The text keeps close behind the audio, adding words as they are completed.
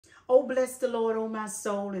Oh, bless the Lord, oh my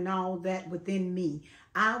soul, and all that within me.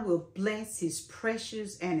 I will bless his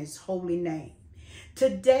precious and his holy name.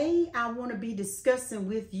 Today, I want to be discussing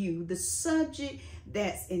with you the subject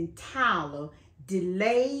that's entitled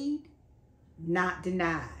Delayed, Not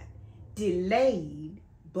Denied. Delayed,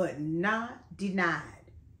 but not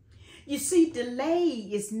denied. You see, delay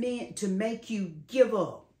is meant to make you give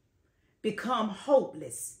up, become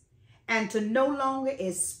hopeless, and to no longer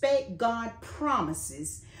expect God's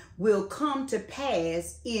promises will come to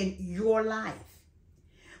pass in your life.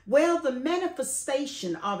 Well, the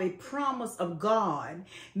manifestation of a promise of God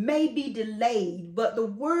may be delayed, but the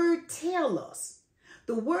word tells us,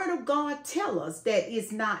 the word of God tells us that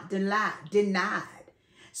it's not denied.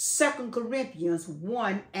 2 Corinthians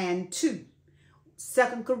 1 and 2.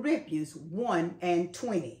 2 Corinthians 1 and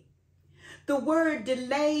 20. The word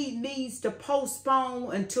delayed means to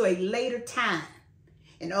postpone until a later time.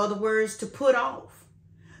 In other words, to put off.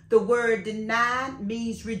 The word denied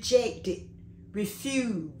means rejected,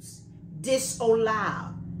 refuse,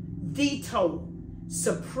 disallow, veto,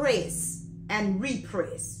 suppress, and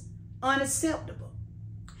repress. Unacceptable.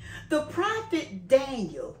 The prophet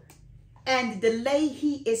Daniel and the delay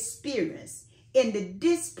he experienced in the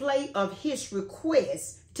display of his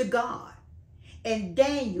request to God in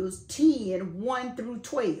Daniel 10, 1 through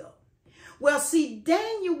 12. Well, see,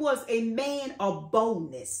 Daniel was a man of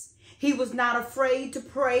boldness. He was not afraid to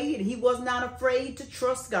pray, and he was not afraid to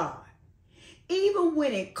trust God, even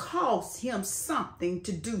when it cost him something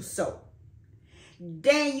to do so.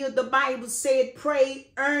 Daniel, the Bible said, prayed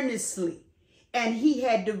earnestly, and he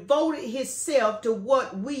had devoted himself to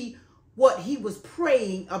what he was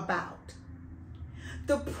praying about.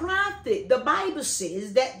 The prophet, the Bible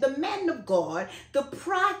says that the man of God, the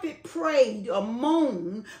prophet, prayed or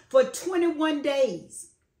moaned for 21 days,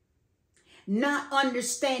 not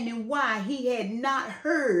understanding why he had not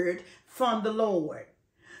heard from the Lord.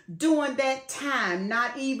 During that time,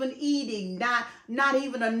 not even eating, not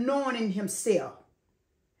even anointing himself.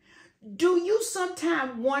 Do you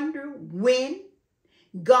sometimes wonder when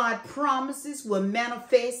God's promises will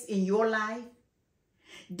manifest in your life?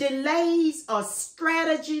 Delays are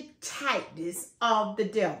strategy tactics of the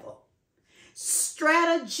devil.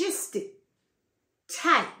 Strategistic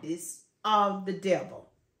tactics of the devil.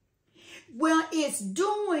 Well, it's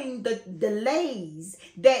during the delays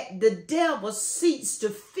that the devil seeks to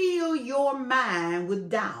fill your mind with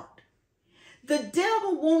doubt. The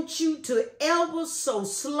devil wants you to ever so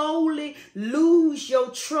slowly lose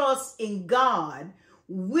your trust in God,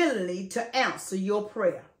 willingly to answer your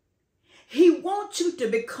prayer. He wants you to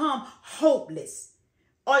become hopeless.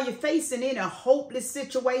 Are you facing any hopeless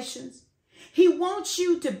situations? He wants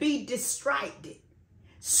you to be distracted,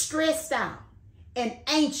 stressed out, and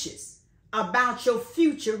anxious about your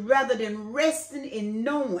future rather than resting in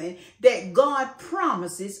knowing that God's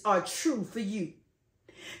promises are true for you.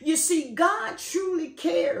 You see, God truly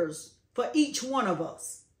cares for each one of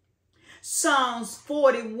us. Psalms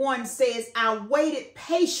 41 says, I waited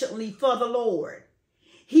patiently for the Lord.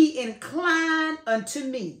 He inclined unto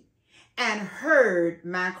me and heard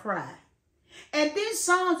my cry. And then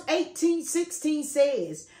Psalms 18:16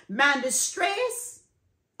 says, my distress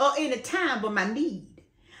or in a time of my need,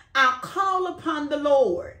 I call upon the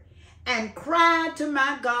Lord and cried to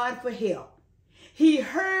my God for help. He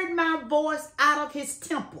heard my voice out of his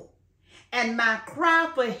temple, and my cry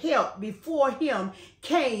for help before him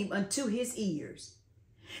came unto his ears.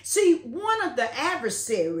 See, one of the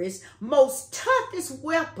adversary's most toughest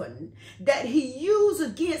weapon that he used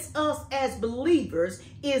against us as believers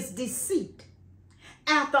is deceit.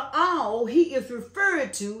 After all, he is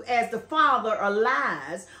referred to as the father of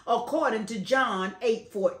lies, according to John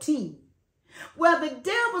 8:14. Well, the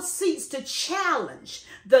devil seeks to challenge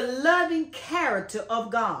the loving character of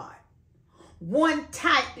God. One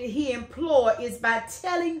tactic he employs is by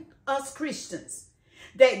telling us Christians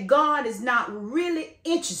that God is not really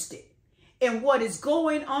interested in what is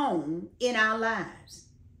going on in our lives.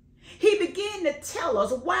 He began to tell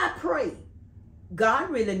us, why pray? God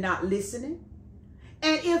really not listening.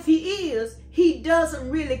 And if he is, he doesn't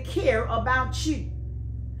really care about you.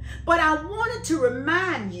 But I wanted to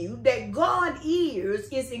remind you that God's ears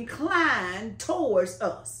is inclined towards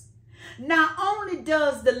us. Not only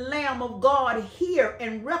does the Lamb of God hear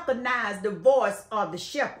and recognize the voice of the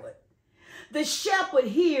shepherd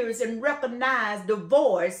hears and recognizes the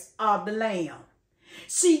voice of the Lamb.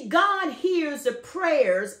 See, God hears the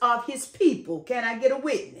prayers of his people. Can I get a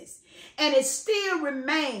witness? And it still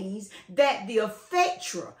remains that the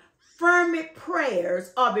effectual, fervent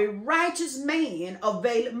prayers of a righteous man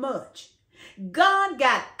avail much. God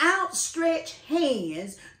got outstretched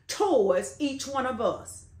hands towards each one of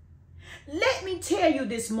us. Let me tell you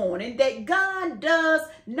this morning that God does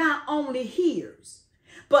not only hears,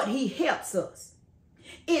 but he helps us.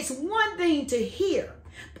 It's one thing to hear,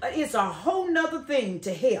 but it's a whole nother thing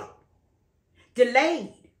to help.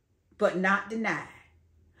 Delayed, but not denied.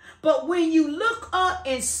 But when you look up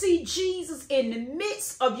and see Jesus in the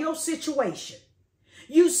midst of your situation,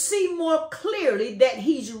 you see more clearly that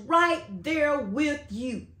he's right there with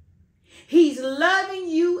you. He's loving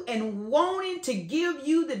you and wanting to give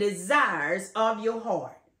you the desires of your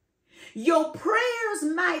heart. Your prayers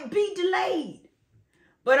might be delayed,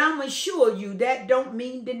 but I'm assuring you that don't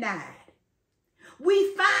mean denied.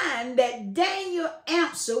 We find that Daniel's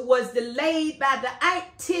answer was delayed by the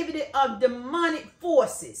activity of demonic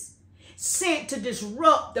forces sent to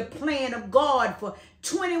disrupt the plan of God for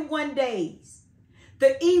 21 days.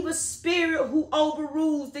 The evil spirit who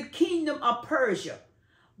overrules the kingdom of Persia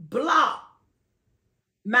blocked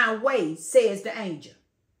my way, says the angel.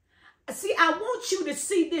 See, I want you to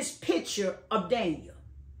see this picture of Daniel.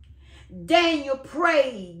 Daniel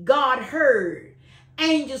prayed, God heard.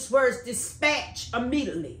 Angels were dispatched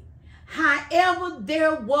immediately. However,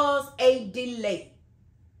 there was a delay.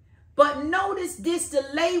 But notice this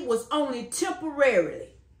delay was only temporarily.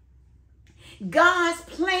 God's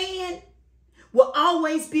plan will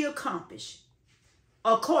always be accomplished,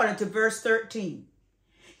 according to verse 13.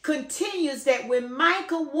 Continues that when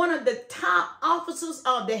Michael, one of the top officers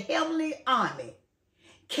of the heavenly army,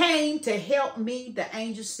 came to help me, the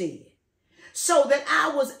angel said, so that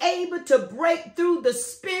I was able to break through the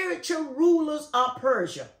spiritual rulers of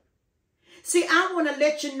Persia. See, I want to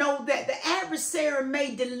let you know that the adversary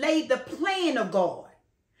may delay the plan of God,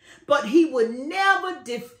 but he would never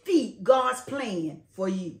defeat God's plan for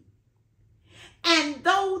you. And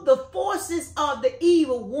though the forces of the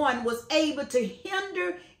evil one was able to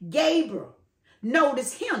hinder Gabriel,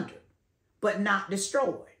 notice hindered, but not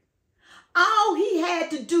destroyed. All he had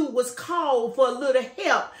to do was call for a little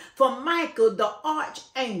help from Michael, the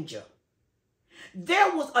archangel.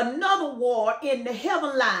 There was another war in the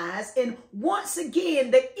heavenlies, and once again,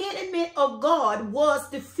 the enemy of God was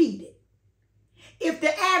defeated. If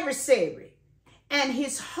the adversary and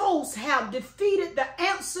his hosts have defeated the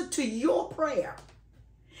answer to your prayer,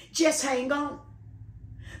 just hang on.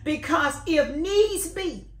 Because if it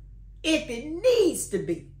needs to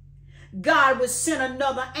be, God will send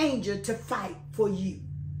another angel to fight for you.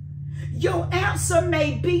 Your answer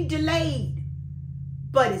may be delayed,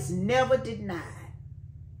 but it's never denied.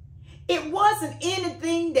 It wasn't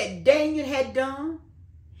anything that Daniel had done.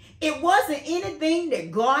 It wasn't anything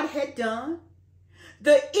that God had done.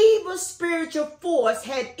 The evil spiritual force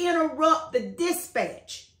had interrupted the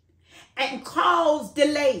dispatch and caused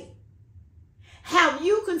delay. Have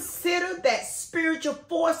you considered that spiritual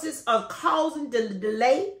forces are causing the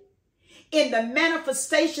delay in the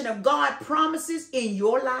manifestation of God's promises in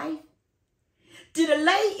your life? The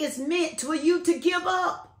delay is meant for you to give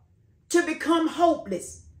up, to become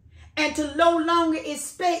hopeless, and to no longer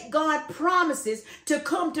expect God's promises to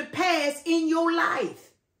come to pass in your life.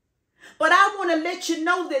 But I want to let you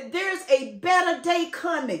know that there's a better day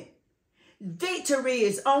coming. Victory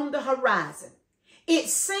is on the horizon. It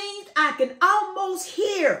seems I can almost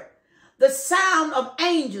hear the sound of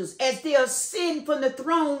angels as they ascend from the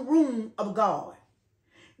throne room of God.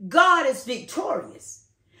 God is victorious.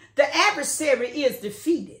 The adversary is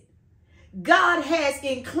defeated. God has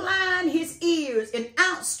inclined his ears and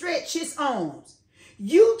outstretched his arms.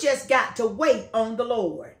 You just got to wait on the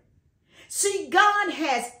Lord. See, God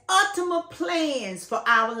has ultimate plans for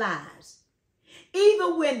our lives,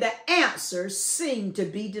 even when the answers seem to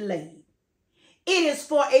be delayed. It is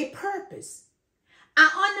for a purpose.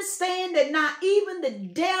 I understand that not even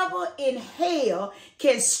the devil in hell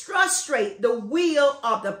can frustrate the will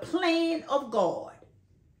of the plan of God.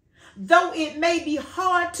 Though it may be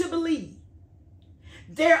hard to believe,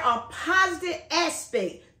 there are positive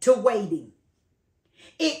aspects to waiting.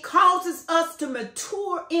 It causes us to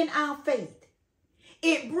mature in our faith.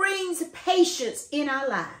 It brings patience in our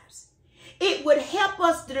lives. It would help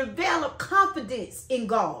us to develop confidence in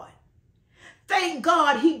God. Thank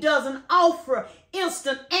God he doesn't offer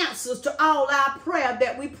instant answers to all our prayer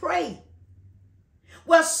that we pray.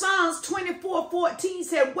 Well, Psalms 24:14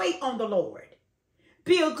 said, wait on the Lord.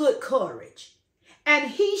 Be of good courage,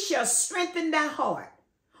 and he shall strengthen thy heart.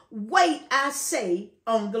 Wait, I say,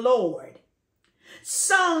 on the Lord.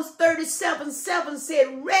 Psalms 37:7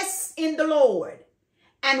 said, rest in the Lord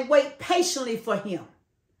and wait patiently for him.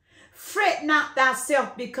 Fret not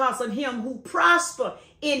thyself because of him who prosper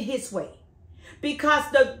in his way, because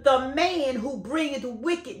the man who bringeth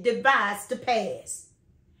wicked device to pass.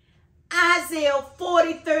 Isaiah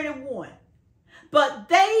 40:31. But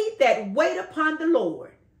they that that wait upon the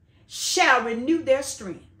Lord shall renew their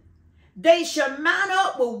strength. They shall mount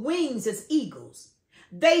up with wings as eagles.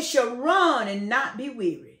 They shall run and not be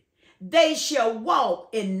weary. They shall walk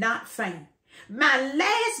and not faint. My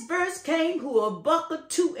last verse came to Habakkuk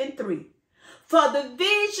 2 and 3. For the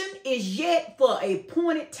vision is yet for a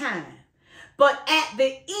appointed time, but at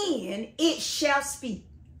the end it shall speak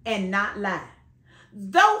and not lie.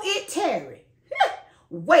 Though it tarry,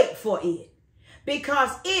 wait for it,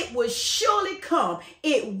 because it will surely come.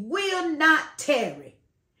 It will not tarry.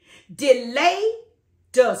 Delay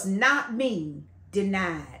does not mean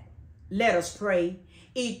denied. Let us pray.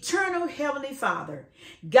 Eternal Heavenly Father,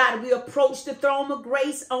 God, we approach the throne of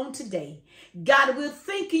grace on today. God, we're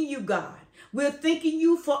thanking you, God. We're thanking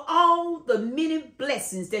you for all the many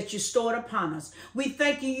blessings that you stored upon us. We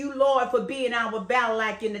thanking you, Lord, for being our battle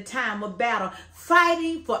like in the time of battle,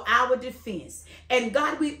 fighting for our defense. And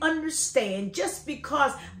God, we understand just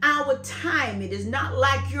because our timing is not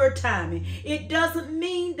like your timing, it doesn't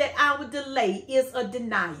mean that our delay is a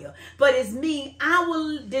denial, but it means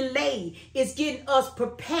our delay is getting us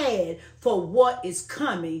prepared for what is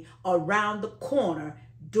coming around the corner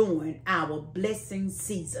during our blessing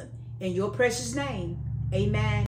season. In your precious name, amen.